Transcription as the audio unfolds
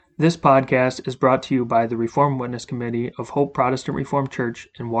This podcast is brought to you by the Reformed Witness Committee of Hope Protestant Reformed Church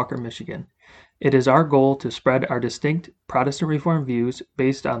in Walker, Michigan. It is our goal to spread our distinct Protestant Reformed views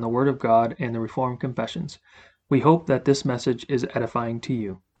based on the Word of God and the Reformed Confessions. We hope that this message is edifying to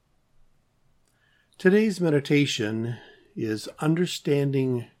you. Today's meditation is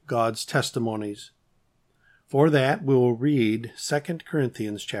Understanding God's Testimonies. For that, we will read 2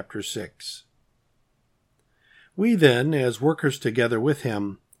 Corinthians chapter 6. We then, as workers together with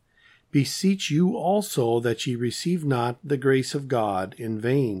him, beseech you also that ye receive not the grace of God in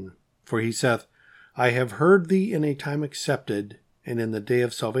vain. For he saith, I have heard thee in a time accepted, and in the day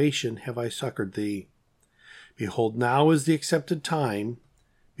of salvation have I succored thee. Behold, now is the accepted time.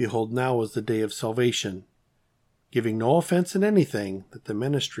 Behold, now is the day of salvation. Giving no offense in anything, that the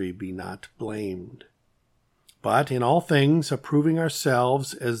ministry be not blamed. But in all things approving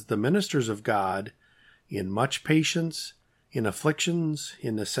ourselves as the ministers of God, in much patience, in afflictions,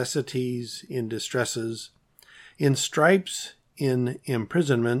 in necessities, in distresses, in stripes, in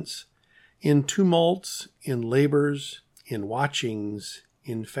imprisonments, in tumults, in labors, in watchings,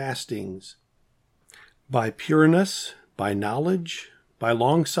 in fastings, by pureness, by knowledge, by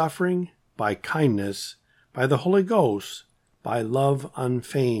longsuffering, by kindness, by the Holy Ghost, by love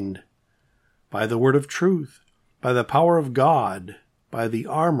unfeigned, by the word of truth, by the power of God, by the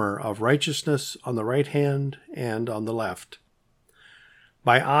armor of righteousness on the right hand and on the left,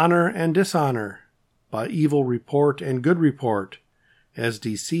 by honor and dishonor, by evil report and good report, as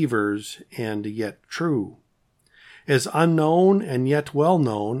deceivers and yet true, as unknown and yet well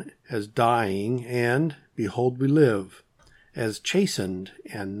known, as dying and, behold, we live, as chastened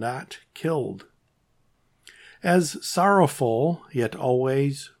and not killed, as sorrowful yet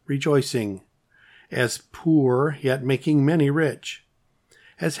always rejoicing, as poor yet making many rich,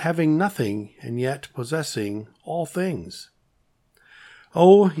 as having nothing and yet possessing all things.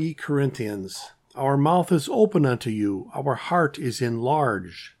 O ye Corinthians, our mouth is open unto you, our heart is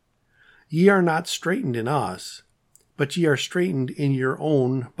enlarged. Ye are not straitened in us, but ye are straitened in your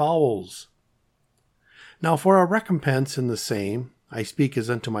own bowels. Now for a recompense in the same, I speak as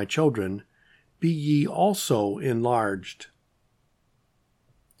unto my children, be ye also enlarged.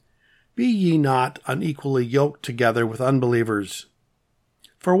 Be ye not unequally yoked together with unbelievers.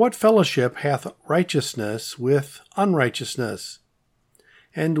 For what fellowship hath righteousness with unrighteousness?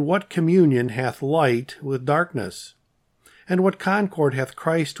 And what communion hath light with darkness? And what concord hath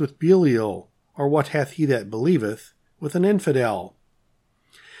Christ with Belial? Or what hath he that believeth with an infidel?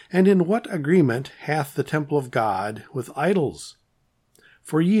 And in what agreement hath the temple of God with idols?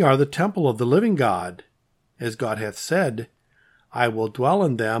 For ye are the temple of the living God, as God hath said, I will dwell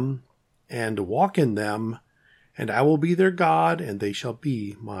in them, and walk in them, and I will be their God, and they shall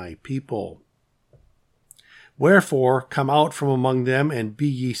be my people. Wherefore come out from among them, and be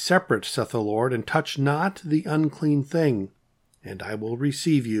ye separate, saith the Lord, and touch not the unclean thing, and I will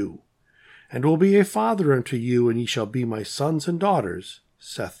receive you, and will be a father unto you, and ye shall be my sons and daughters,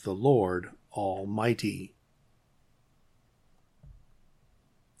 saith the Lord Almighty.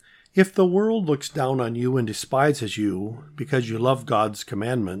 If the world looks down on you and despises you because you love God's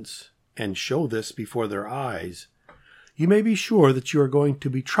commandments and show this before their eyes, you may be sure that you are going to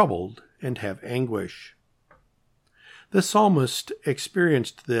be troubled and have anguish. The psalmist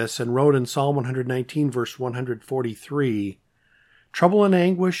experienced this and wrote in Psalm 119, verse 143, Trouble and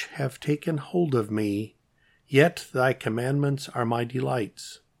anguish have taken hold of me, yet thy commandments are my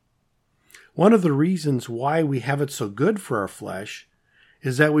delights. One of the reasons why we have it so good for our flesh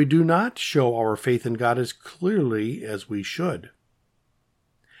is that we do not show our faith in God as clearly as we should.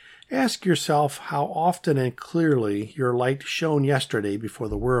 Ask yourself how often and clearly your light shone yesterday before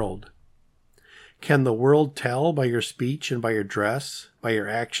the world. Can the world tell by your speech and by your dress, by your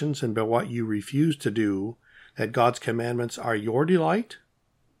actions and by what you refuse to do, that God's commandments are your delight?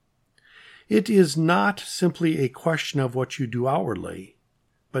 It is not simply a question of what you do outwardly,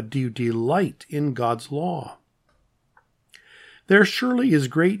 but do you delight in God's law? There surely is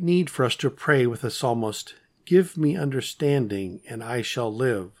great need for us to pray with the psalmist, Give me understanding, and I shall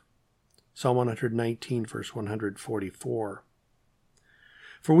live. Psalm 119, verse 144.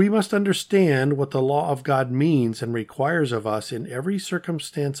 For we must understand what the law of God means and requires of us in every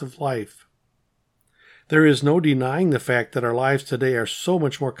circumstance of life. There is no denying the fact that our lives today are so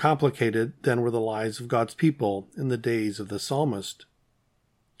much more complicated than were the lives of God's people in the days of the psalmist.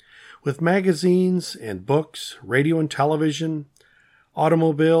 With magazines and books, radio and television,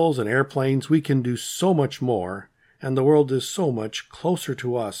 automobiles and airplanes, we can do so much more, and the world is so much closer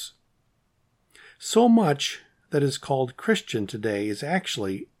to us. So much that is called Christian today is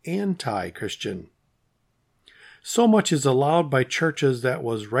actually anti-Christian. So much is allowed by churches that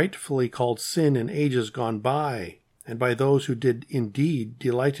was rightfully called sin in ages gone by, and by those who did indeed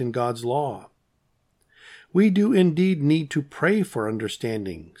delight in God's law. We do indeed need to pray for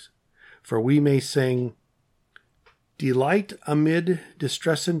understandings, for we may sing, "Delight amid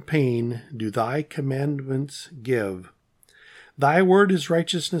distress and pain do thy commandments give. Thy word is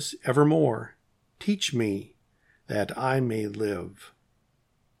righteousness evermore. Teach me that I may live."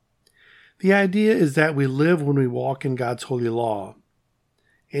 The idea is that we live when we walk in God's holy law.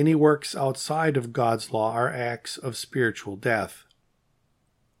 Any works outside of God's law are acts of spiritual death.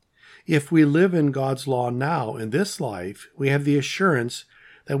 If we live in God's law now in this life, we have the assurance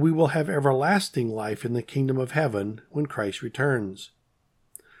that we will have everlasting life in the kingdom of heaven when Christ returns.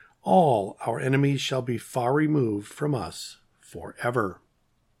 All our enemies shall be far removed from us forever.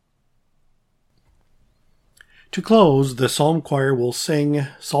 To close, the Psalm Choir will sing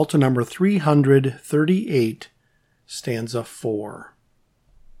Psalter number 338, stanza 4.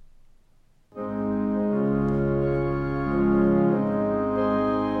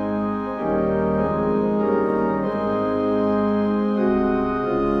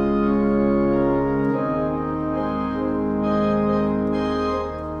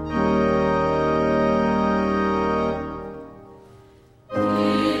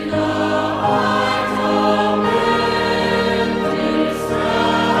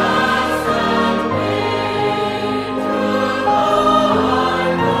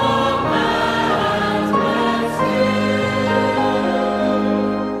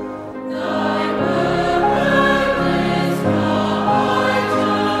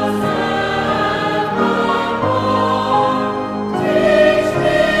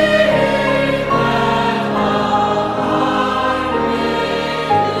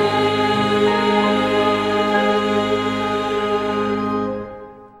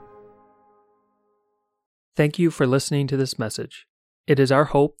 Thank you for listening to this message. It is our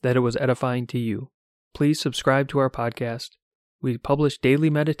hope that it was edifying to you. Please subscribe to our podcast. We publish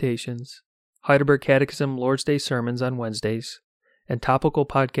daily meditations, Heidelberg Catechism Lord's Day sermons on Wednesdays, and topical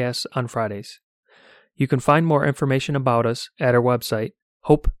podcasts on Fridays. You can find more information about us at our website,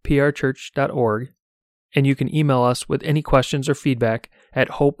 hopeprchurch.org, and you can email us with any questions or feedback at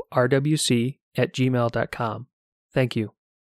hoperwc@gmail.com. Thank you.